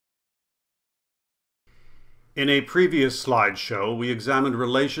In a previous slideshow, we examined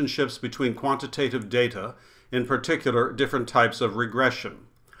relationships between quantitative data, in particular different types of regression.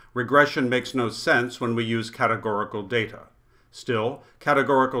 Regression makes no sense when we use categorical data. Still,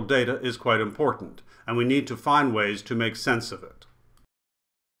 categorical data is quite important, and we need to find ways to make sense of it.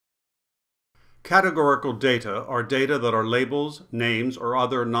 Categorical data are data that are labels, names, or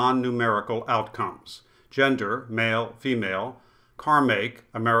other non-numerical outcomes. Gender, male, female, car make,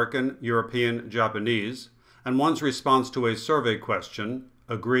 American, European, Japanese, and one's response to a survey question,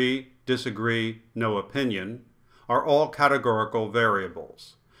 agree, disagree, no opinion, are all categorical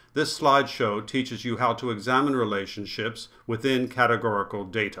variables. This slideshow teaches you how to examine relationships within categorical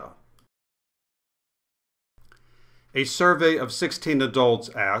data. A survey of 16 adults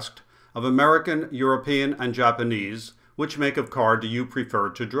asked, of American, European, and Japanese, which make of car do you prefer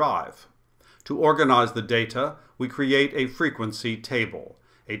to drive? To organize the data, we create a frequency table,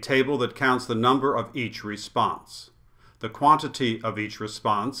 a table that counts the number of each response. The quantity of each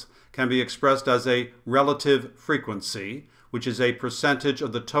response can be expressed as a relative frequency, which is a percentage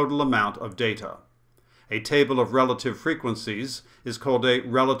of the total amount of data. A table of relative frequencies is called a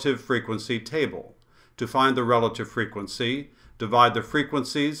relative frequency table. To find the relative frequency, divide the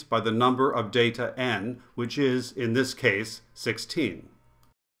frequencies by the number of data n, which is, in this case, 16.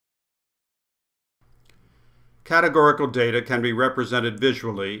 Categorical data can be represented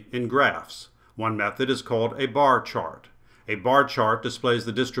visually in graphs. One method is called a bar chart. A bar chart displays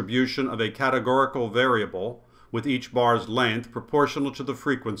the distribution of a categorical variable with each bar's length proportional to the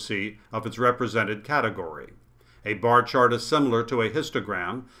frequency of its represented category. A bar chart is similar to a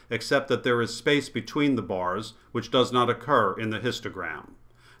histogram, except that there is space between the bars, which does not occur in the histogram.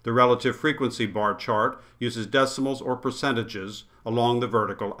 The relative frequency bar chart uses decimals or percentages along the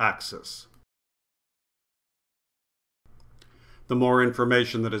vertical axis. The more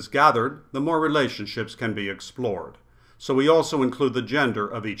information that is gathered, the more relationships can be explored. So we also include the gender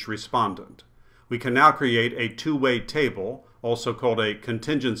of each respondent. We can now create a two-way table, also called a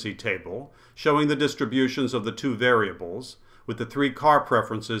contingency table, showing the distributions of the two variables, with the three car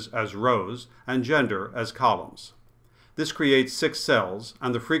preferences as rows and gender as columns. This creates 6 cells,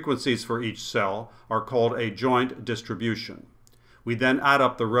 and the frequencies for each cell are called a joint distribution. We then add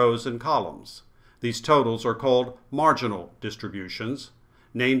up the rows and columns. These totals are called marginal distributions,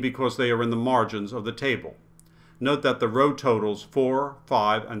 named because they are in the margins of the table. Note that the row totals 4,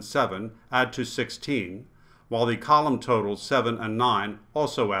 5, and 7 add to 16, while the column totals 7 and 9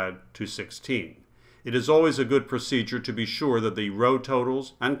 also add to 16. It is always a good procedure to be sure that the row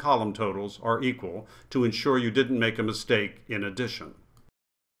totals and column totals are equal to ensure you didn't make a mistake in addition.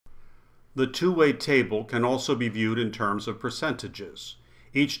 The two-way table can also be viewed in terms of percentages.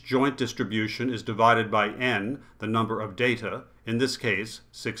 Each joint distribution is divided by n, the number of data, in this case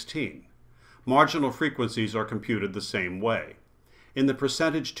 16. Marginal frequencies are computed the same way. In the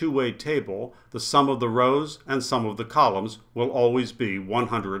percentage two-way table, the sum of the rows and sum of the columns will always be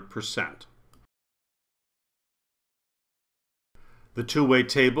 100%. The two-way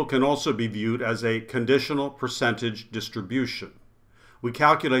table can also be viewed as a conditional percentage distribution. We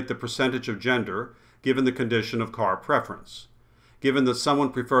calculate the percentage of gender given the condition of car preference. Given that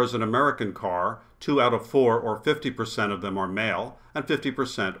someone prefers an American car, 2 out of 4 or 50% of them are male and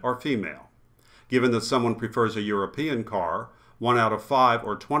 50% are female. Given that someone prefers a European car, 1 out of 5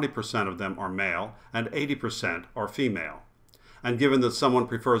 or 20% of them are male and 80% are female. And given that someone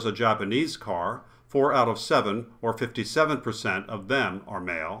prefers a Japanese car, 4 out of 7 or 57% of them are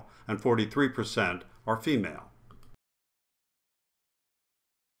male and 43% are female.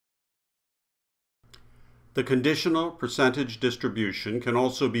 The conditional percentage distribution can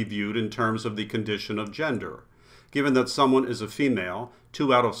also be viewed in terms of the condition of gender. Given that someone is a female,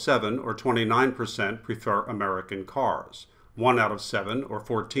 2 out of 7 or 29% prefer American cars, 1 out of 7 or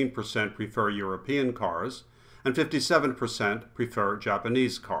 14% prefer European cars, and 57% prefer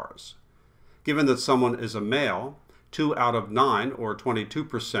Japanese cars. Given that someone is a male, 2 out of 9 or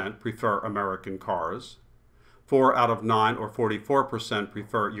 22% prefer American cars, 4 out of 9 or 44%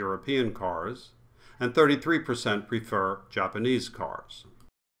 prefer European cars, and 33% prefer Japanese cars.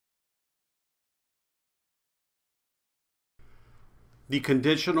 The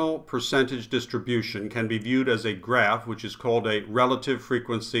conditional percentage distribution can be viewed as a graph which is called a relative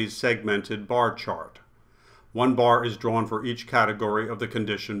frequency segmented bar chart. One bar is drawn for each category of the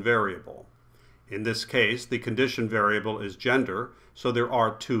condition variable. In this case, the condition variable is gender, so there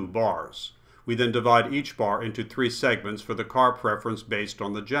are 2 bars. We then divide each bar into 3 segments for the car preference based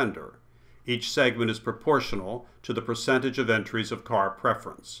on the gender. Each segment is proportional to the percentage of entries of car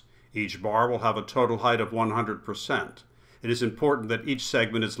preference. Each bar will have a total height of 100%. It is important that each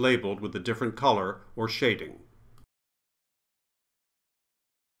segment is labeled with a different color or shading.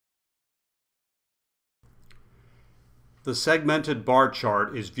 The segmented bar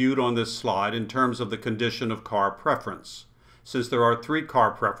chart is viewed on this slide in terms of the condition of car preference. Since there are 3 car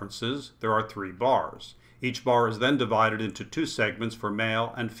preferences, there are 3 bars. Each bar is then divided into 2 segments for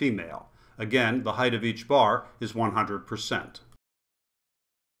male and female. Again, the height of each bar is 100%.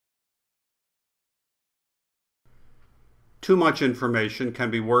 Too much information can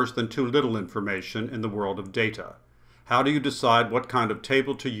be worse than too little information in the world of data. How do you decide what kind of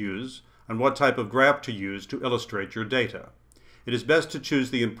table to use and what type of graph to use to illustrate your data? It is best to choose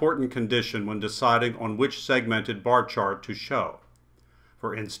the important condition when deciding on which segmented bar chart to show.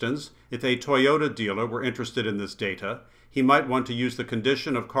 For instance, if a Toyota dealer were interested in this data, he might want to use the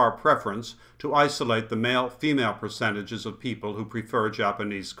condition of car preference to isolate the male-female percentages of people who prefer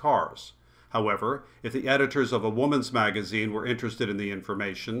Japanese cars. However, if the editors of a woman's magazine were interested in the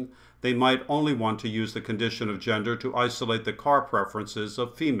information, they might only want to use the condition of gender to isolate the car preferences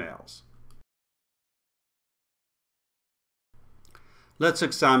of females. Let's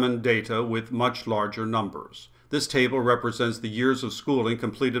examine data with much larger numbers. This table represents the years of schooling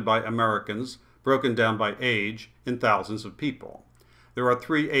completed by Americans, broken down by age in thousands of people. There are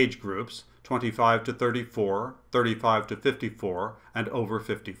 3 age groups, 25 to 34, 35 to 54, and over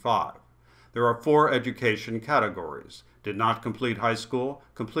 55. There are 4 education categories: did not complete high school,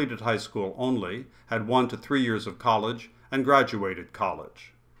 completed high school only, had 1 to 3 years of college, and graduated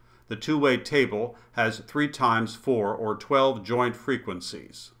college. The two-way table has 3 times 4 or 12 joint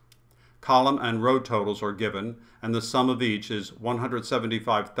frequencies. Column and row totals are given, and the sum of each is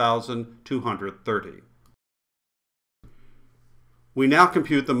 175,230. We now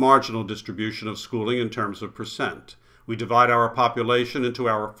compute the marginal distribution of schooling in terms of percent. We divide our population into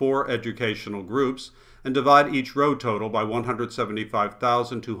our 4 educational groups and divide each row total by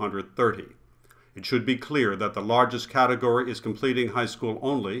 175,230. It should be clear that the largest category is completing high school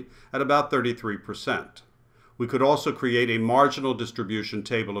only at about 33%. We could also create a marginal distribution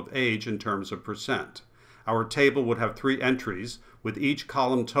table of age in terms of percent. Our table would have 3 entries, with each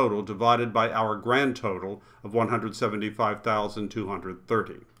column total divided by our grand total of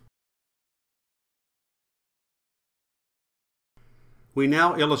 175,230. We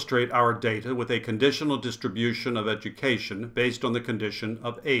now illustrate our data with a conditional distribution of education based on the condition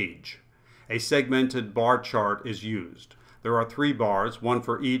of age. A segmented bar chart is used. There are 3 bars, 1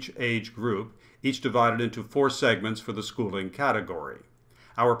 for each age group, each divided into 4 segments for the schooling category.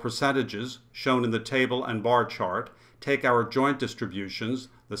 Our percentages, shown in the table and bar chart, take our joint distributions,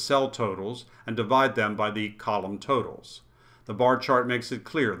 the cell totals, and divide them by the column totals. The bar chart makes it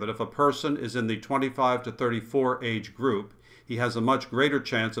clear that if a person is in the 25 to 34 age group, he has a much greater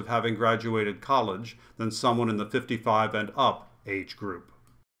chance of having graduated college than someone in the 55 and up age group.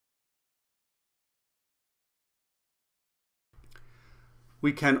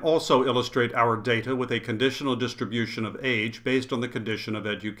 We can also illustrate our data with a conditional distribution of age based on the condition of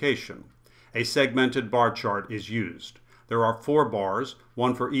education. A segmented bar chart is used. There are 4 bars,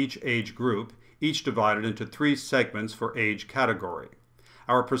 1 for each age group, each divided into 3 segments for age category.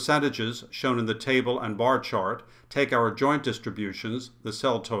 Our percentages, shown in the table and bar chart, take our joint distributions, the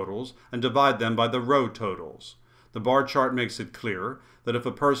cell totals, and divide them by the row totals. The bar chart makes it clear that if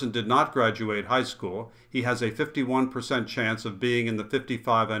a person did not graduate high school, he has a 51% chance of being in the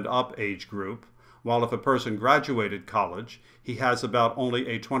 55 and up age group, while if a person graduated college, he has about only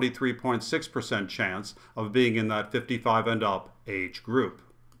a 23.6% chance of being in that 55 and up age group.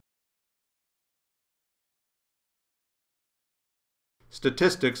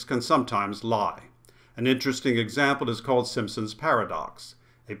 Statistics can sometimes lie. An interesting example is called Simpson's paradox.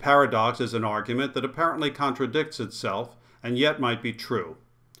 A paradox is an argument that apparently contradicts itself and yet might be true.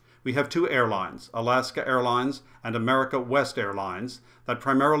 We have 2 airlines, Alaska Airlines and America West Airlines, that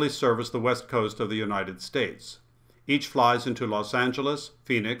primarily service the west coast of the United States. Each flies into Los Angeles,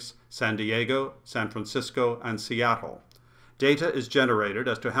 Phoenix, San Diego, San Francisco, and Seattle. Data is generated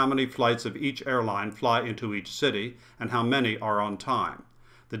as to how many flights of each airline fly into each city and how many are on time.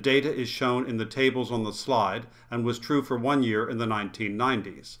 The data is shown in the tables on the slide and was true for 1 year in the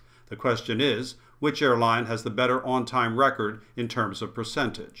 1990s. The question is, which airline has the better on-time record in terms of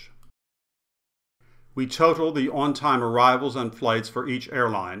percentage? We total the on-time arrivals and flights for each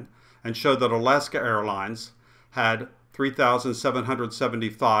airline and show that Alaska Airlines had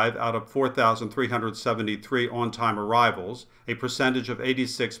 3,775 out of 4,373 on-time arrivals, a percentage of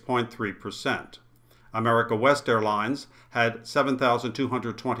 86.3%. America West Airlines had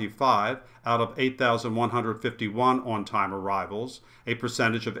 7,225 out of 8,151 on-time arrivals, a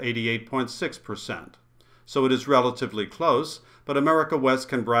percentage of 88.6%. so it is relatively close, but America West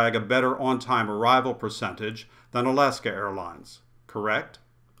can brag a better on-time arrival percentage than Alaska Airlines. Correct?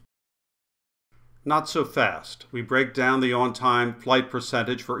 Not so fast. We break down the on-time flight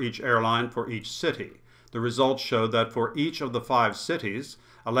percentage for each airline for each city. The results show that for each of the 5 cities,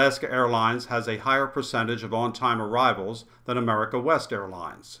 Alaska Airlines has a higher percentage of on-time arrivals than America West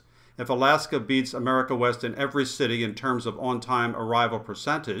Airlines. If Alaska beats America West in every city in terms of on-time arrival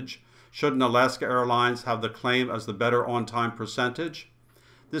percentage, shouldn't Alaska Airlines have the claim as the better on-time percentage?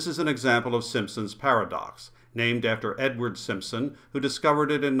 This is an example of Simpson's paradox, named after Edward Simpson, who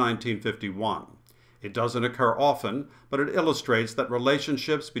discovered it in 1951. It doesn't occur often, but it illustrates that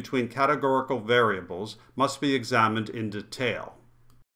relationships between categorical variables must be examined in detail.